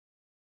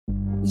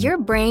Your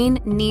brain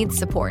needs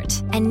support,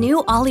 and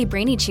new Ollie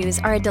Brainy Chews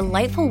are a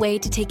delightful way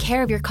to take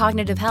care of your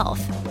cognitive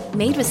health.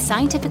 Made with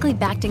scientifically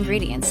backed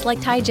ingredients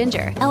like Thai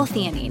ginger,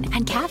 L-theanine,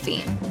 and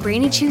caffeine,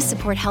 Brainy Chews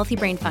support healthy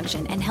brain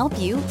function and help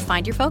you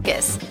find your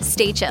focus,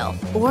 stay chill,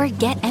 or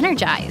get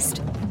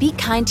energized. Be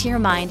kind to your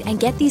mind and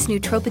get these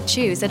nootropic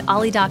chews at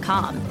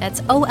ollie.com.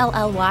 That's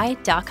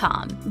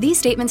OLLY.com. These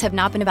statements have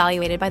not been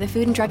evaluated by the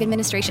Food and Drug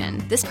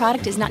Administration. This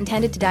product is not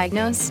intended to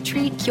diagnose,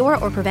 treat, cure,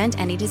 or prevent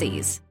any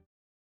disease.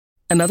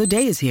 Another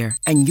day is here,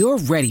 and you're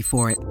ready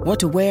for it. What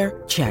to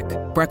wear? Check.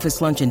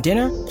 Breakfast, lunch, and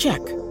dinner? Check.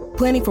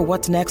 Planning for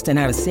what's next and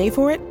how to save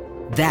for it?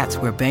 That's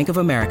where Bank of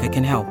America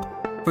can help.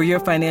 For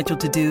your financial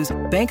to-dos,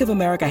 Bank of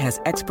America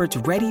has experts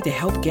ready to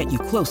help get you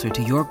closer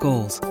to your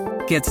goals.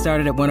 Get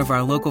started at one of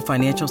our local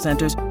financial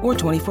centers or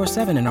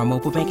 24/7 in our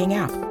mobile banking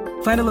app.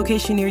 Find a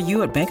location near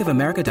you at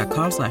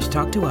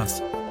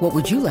bankofamerica.com/talktous. What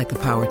would you like the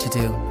power to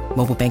do?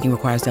 Mobile banking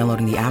requires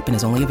downloading the app and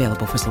is only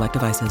available for select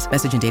devices.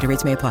 Message and data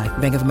rates may apply.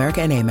 Bank of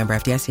America N.A., member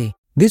FDIC.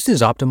 This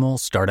is Optimal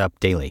Startup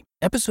Daily,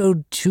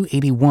 episode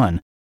 281,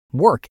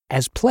 Work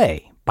as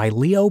Play by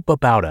Leo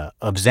Babauta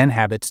of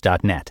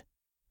ZenHabits.net.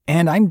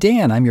 And I'm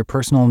Dan, I'm your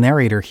personal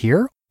narrator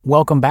here.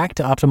 Welcome back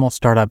to Optimal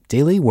Startup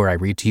Daily, where I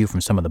read to you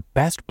from some of the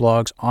best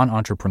blogs on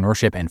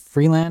entrepreneurship and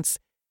freelance.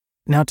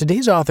 Now,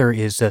 today's author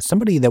is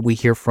somebody that we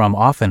hear from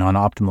often on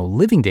Optimal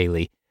Living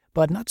Daily,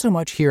 but not so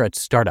much here at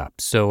Startup.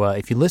 So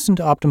if you listen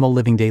to Optimal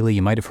Living Daily,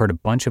 you might have heard a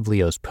bunch of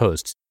Leo's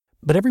posts.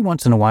 But every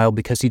once in a while,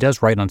 because he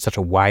does write on such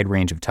a wide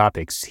range of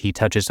topics, he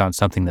touches on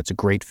something that's a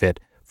great fit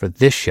for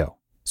this show.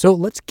 So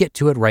let's get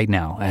to it right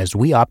now as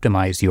we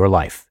optimize your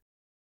life.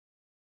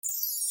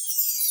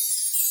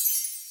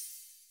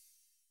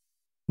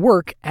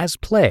 Work as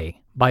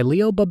Play by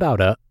Leo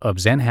Babauta of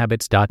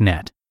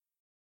ZenHabits.net.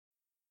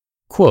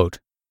 Quote,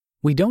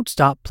 "We don't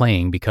stop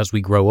playing because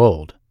we grow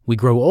old. We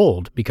grow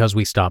old because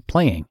we stop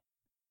playing."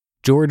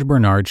 George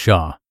Bernard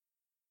Shaw.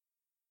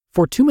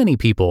 For too many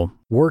people,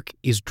 work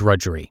is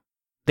drudgery.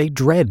 They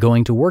dread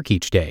going to work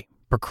each day,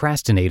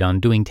 procrastinate on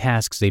doing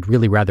tasks they'd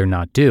really rather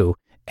not do,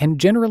 and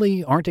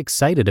generally aren't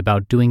excited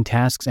about doing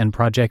tasks and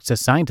projects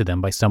assigned to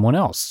them by someone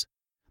else.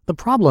 The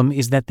problem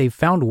is that they've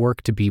found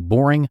work to be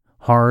boring,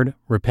 hard,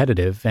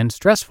 repetitive, and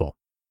stressful.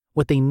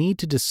 What they need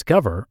to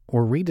discover,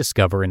 or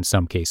rediscover in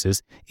some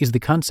cases, is the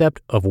concept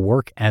of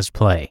work as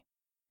play.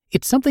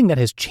 It's something that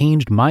has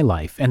changed my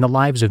life and the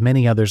lives of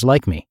many others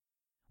like me.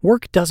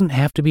 Work doesn't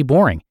have to be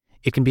boring.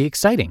 It can be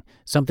exciting,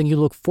 something you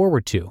look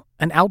forward to,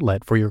 an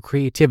outlet for your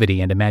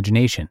creativity and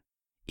imagination.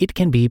 It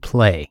can be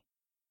play.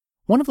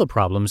 One of the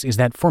problems is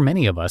that for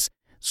many of us,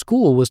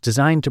 school was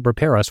designed to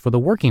prepare us for the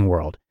working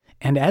world,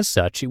 and as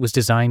such, it was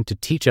designed to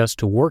teach us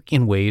to work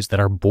in ways that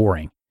are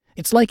boring.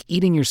 It's like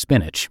eating your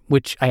spinach,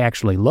 which I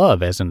actually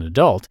love as an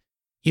adult.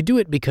 You do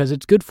it because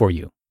it's good for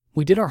you.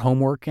 We did our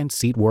homework and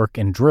seat work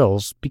and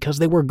drills because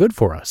they were good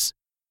for us.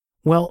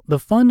 Well, the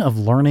fun of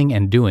learning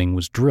and doing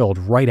was drilled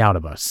right out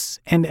of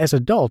us, and as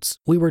adults,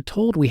 we were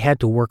told we had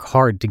to work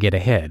hard to get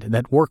ahead,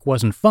 that work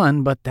wasn't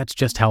fun, but that's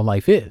just how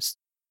life is.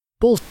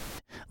 Bullshit.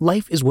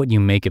 Life is what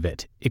you make of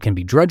it. It can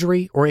be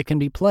drudgery, or it can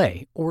be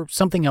play, or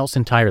something else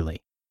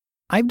entirely.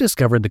 I've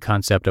discovered the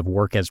concept of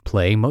work as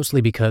play mostly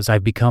because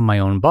I've become my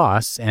own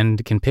boss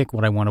and can pick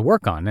what I want to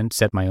work on and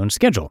set my own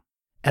schedule.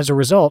 As a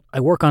result, I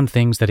work on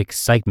things that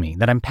excite me,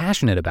 that I'm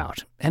passionate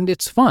about, and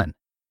it's fun.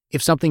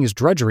 If something is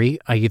drudgery,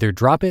 I either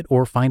drop it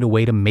or find a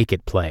way to make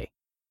it play.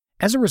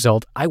 As a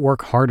result, I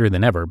work harder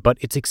than ever, but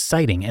it's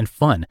exciting and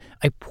fun.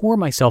 I pour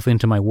myself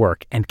into my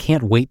work and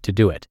can't wait to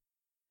do it.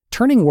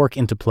 Turning work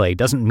into play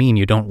doesn't mean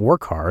you don't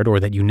work hard or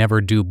that you never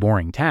do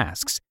boring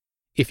tasks.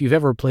 If you've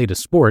ever played a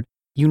sport,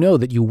 you know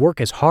that you work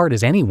as hard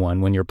as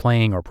anyone when you're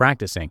playing or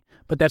practicing,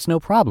 but that's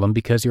no problem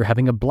because you're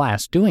having a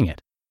blast doing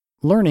it.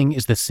 Learning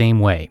is the same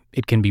way.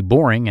 It can be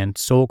boring and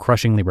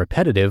soul-crushingly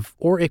repetitive,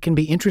 or it can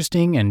be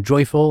interesting and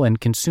joyful and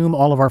consume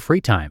all of our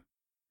free time.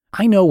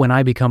 I know when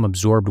I become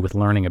absorbed with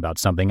learning about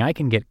something, I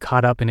can get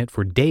caught up in it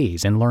for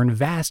days and learn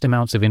vast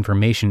amounts of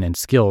information and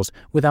skills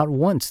without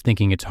once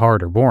thinking it's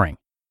hard or boring.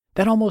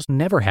 That almost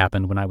never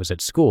happened when I was at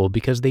school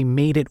because they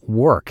made it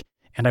work,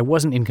 and I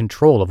wasn't in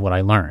control of what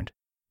I learned.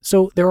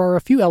 So there are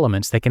a few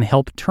elements that can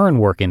help turn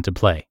work into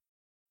play.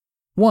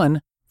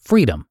 1.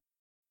 Freedom.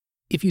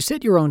 If you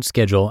set your own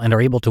schedule and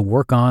are able to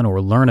work on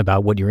or learn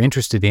about what you're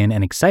interested in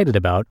and excited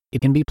about, it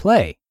can be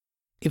play.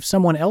 If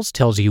someone else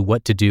tells you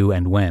what to do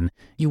and when,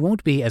 you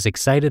won't be as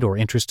excited or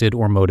interested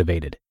or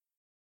motivated.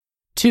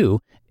 2.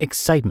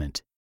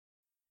 Excitement.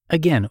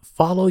 Again,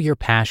 follow your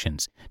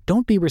passions.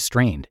 Don't be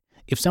restrained.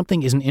 If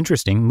something isn't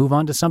interesting, move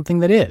on to something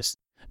that is.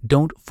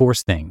 Don't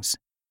force things.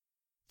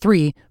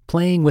 3.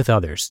 Playing with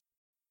others.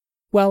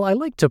 While I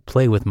like to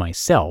play with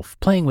myself,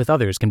 playing with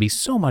others can be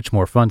so much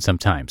more fun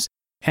sometimes.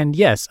 And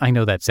yes, I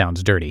know that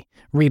sounds dirty.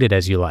 Read it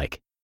as you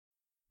like.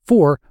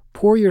 4.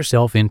 Pour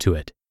yourself into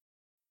it.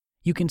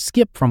 You can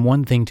skip from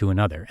one thing to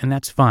another, and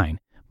that's fine,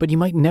 but you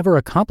might never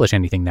accomplish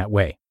anything that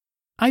way.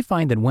 I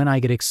find that when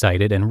I get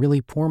excited and really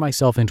pour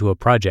myself into a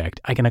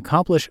project, I can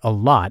accomplish a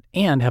lot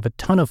and have a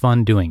ton of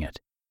fun doing it.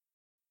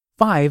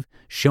 5.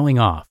 Showing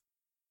off.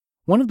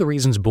 One of the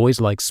reasons boys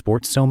like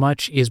sports so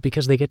much is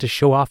because they get to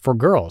show off for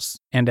girls,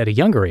 and at a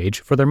younger age,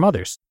 for their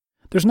mothers.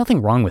 There's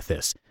nothing wrong with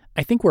this.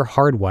 I think we're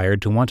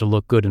hardwired to want to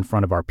look good in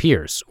front of our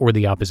peers, or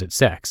the opposite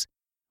sex.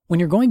 When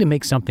you're going to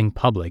make something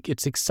public,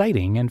 it's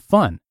exciting and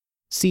fun.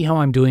 See how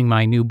I'm doing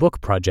my new book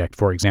project,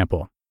 for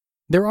example.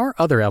 There are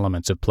other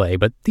elements of play,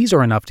 but these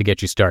are enough to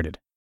get you started.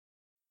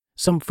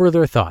 Some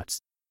further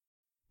thoughts.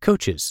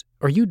 Coaches,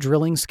 are you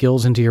drilling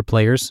skills into your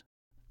players?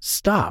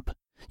 Stop.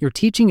 You're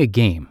teaching a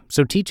game,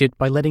 so teach it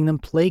by letting them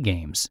play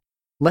games.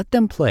 Let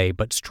them play,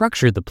 but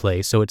structure the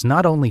play so it's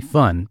not only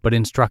fun, but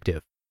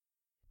instructive.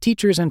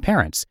 Teachers and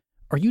parents,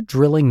 are you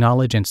drilling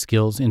knowledge and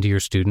skills into your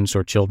students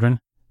or children?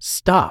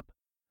 Stop.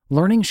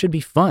 Learning should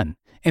be fun,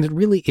 and it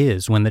really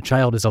is when the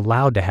child is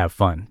allowed to have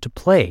fun, to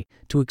play,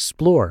 to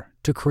explore,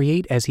 to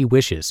create as he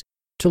wishes,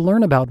 to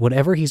learn about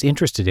whatever he's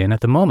interested in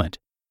at the moment.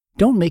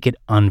 Don't make it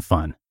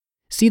unfun.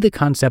 See the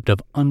concept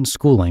of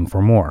unschooling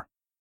for more.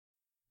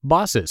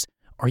 Bosses,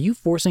 are you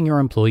forcing your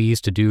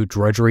employees to do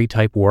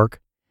drudgery-type work?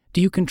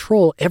 Do you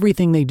control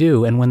everything they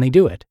do and when they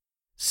do it?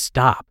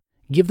 Stop.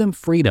 Give them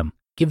freedom.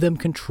 Give them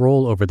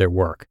control over their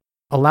work.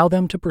 Allow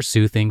them to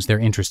pursue things they're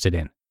interested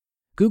in.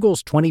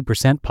 Google's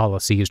 20%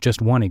 policy is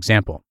just one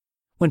example.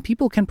 When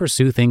people can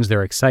pursue things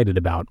they're excited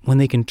about, when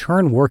they can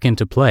turn work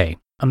into play,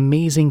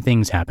 amazing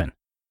things happen.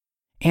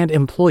 And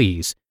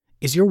employees,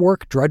 is your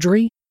work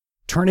drudgery?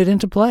 Turn it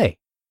into play.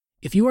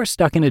 If you are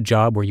stuck in a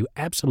job where you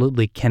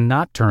absolutely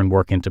cannot turn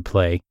work into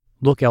play,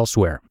 look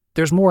elsewhere.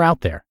 There's more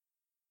out there.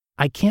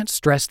 I can't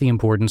stress the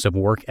importance of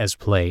work as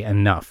play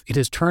enough. It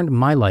has turned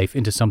my life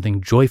into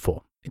something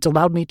joyful. It's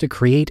allowed me to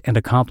create and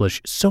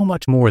accomplish so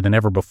much more than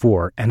ever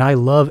before, and I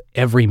love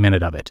every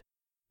minute of it.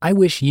 I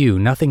wish you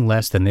nothing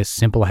less than this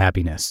simple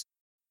happiness.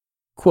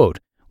 Quote,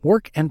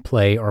 work and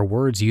play are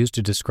words used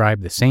to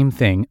describe the same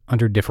thing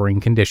under differing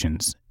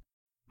conditions.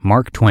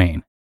 Mark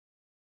Twain.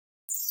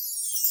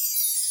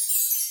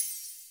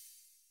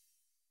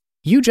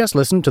 You just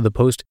listened to the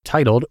post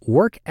titled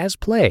Work as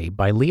Play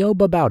by Leo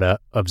Babauta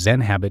of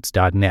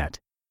ZenHabits.net.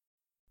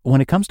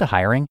 When it comes to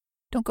hiring,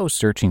 don't go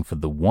searching for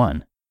the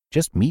one.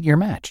 Just meet your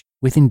match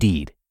with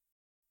Indeed.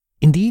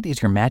 Indeed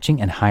is your matching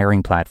and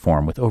hiring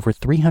platform with over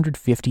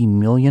 350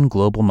 million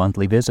global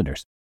monthly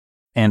visitors,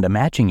 and a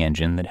matching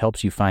engine that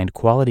helps you find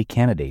quality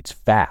candidates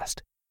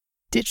fast.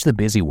 Ditch the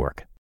busy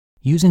work.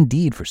 Use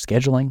Indeed for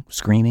scheduling,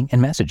 screening, and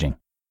messaging.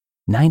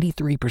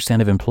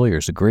 93% of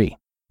employers agree.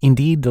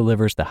 Indeed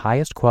delivers the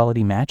highest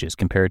quality matches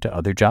compared to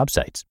other job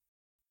sites.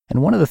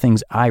 And one of the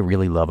things I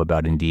really love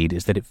about Indeed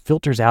is that it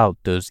filters out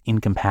those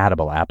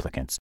incompatible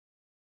applicants.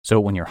 So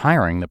when you're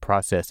hiring, the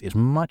process is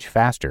much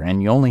faster,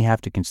 and you only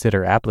have to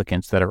consider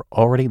applicants that are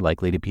already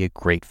likely to be a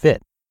great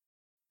fit.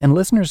 And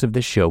listeners of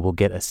this show will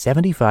get a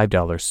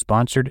 $75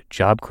 sponsored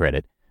job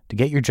credit to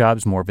get your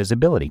jobs more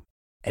visibility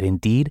at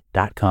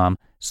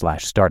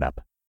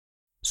Indeed.com/startup.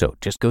 So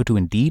just go to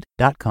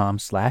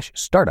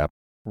Indeed.com/startup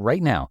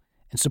right now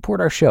and support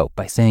our show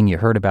by saying you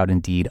heard about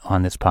Indeed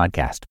on this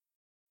podcast.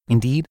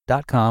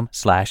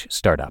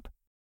 Indeed.com/startup.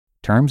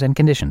 Terms and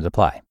conditions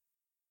apply.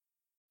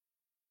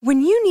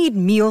 When you need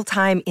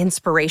mealtime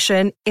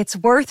inspiration, it's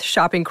worth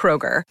shopping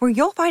Kroger, where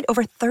you'll find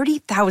over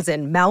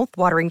 30,000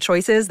 mouth-watering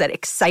choices that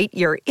excite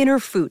your inner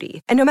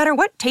foodie. And no matter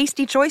what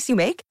tasty choice you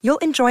make, you'll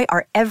enjoy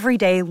our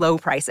everyday low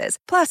prices,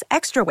 plus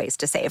extra ways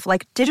to save,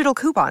 like digital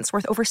coupons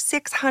worth over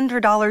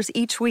 $600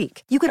 each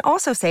week. You can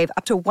also save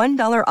up to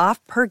 $1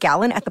 off per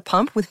gallon at the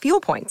pump with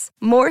fuel points.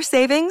 More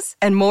savings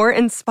and more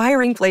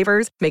inspiring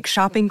flavors make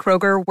shopping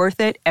Kroger worth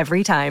it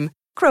every time.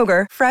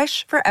 Kroger,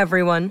 fresh for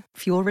everyone.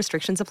 Fuel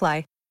restrictions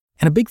apply.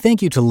 And a big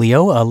thank you to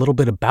Leo. A little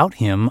bit about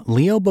him.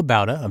 Leo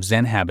Babauta of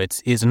Zen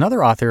Habits is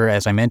another author,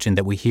 as I mentioned,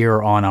 that we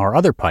hear on our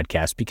other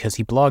podcast because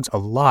he blogs a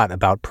lot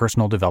about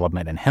personal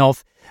development and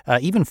health,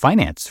 even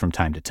finance from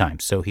time to time.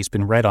 So he's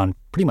been read on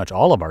pretty much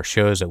all of our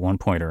shows at one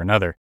point or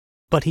another.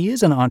 But he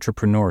is an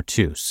entrepreneur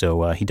too,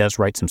 so he does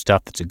write some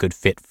stuff that's a good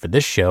fit for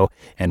this show,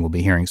 and we'll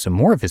be hearing some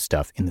more of his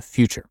stuff in the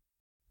future.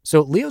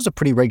 So Leo's a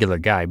pretty regular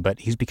guy, but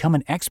he's become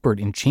an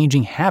expert in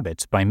changing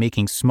habits by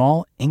making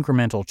small,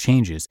 incremental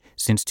changes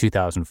since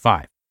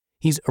 2005.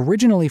 He's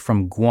originally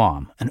from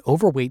Guam, an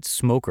overweight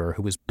smoker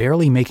who was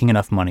barely making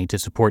enough money to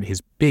support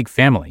his big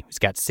family. He's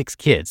got 6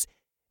 kids,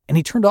 and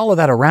he turned all of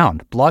that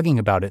around, blogging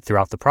about it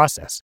throughout the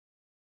process.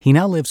 He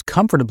now lives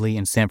comfortably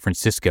in San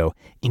Francisco,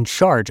 in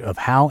charge of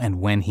how and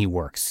when he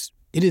works.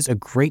 It is a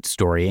great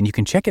story, and you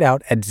can check it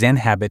out at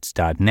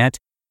zenhabits.net.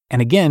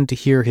 And again, to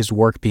hear his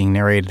work being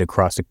narrated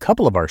across a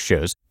couple of our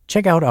shows,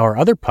 check out our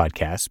other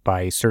podcasts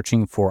by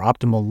searching for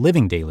Optimal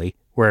Living Daily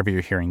wherever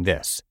you're hearing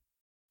this.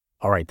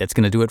 All right, that's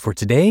going to do it for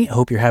today. I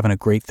hope you're having a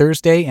great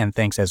Thursday, and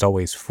thanks as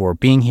always for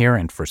being here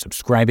and for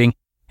subscribing.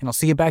 And I'll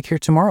see you back here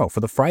tomorrow for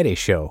the Friday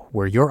show,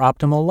 where your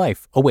optimal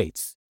life awaits.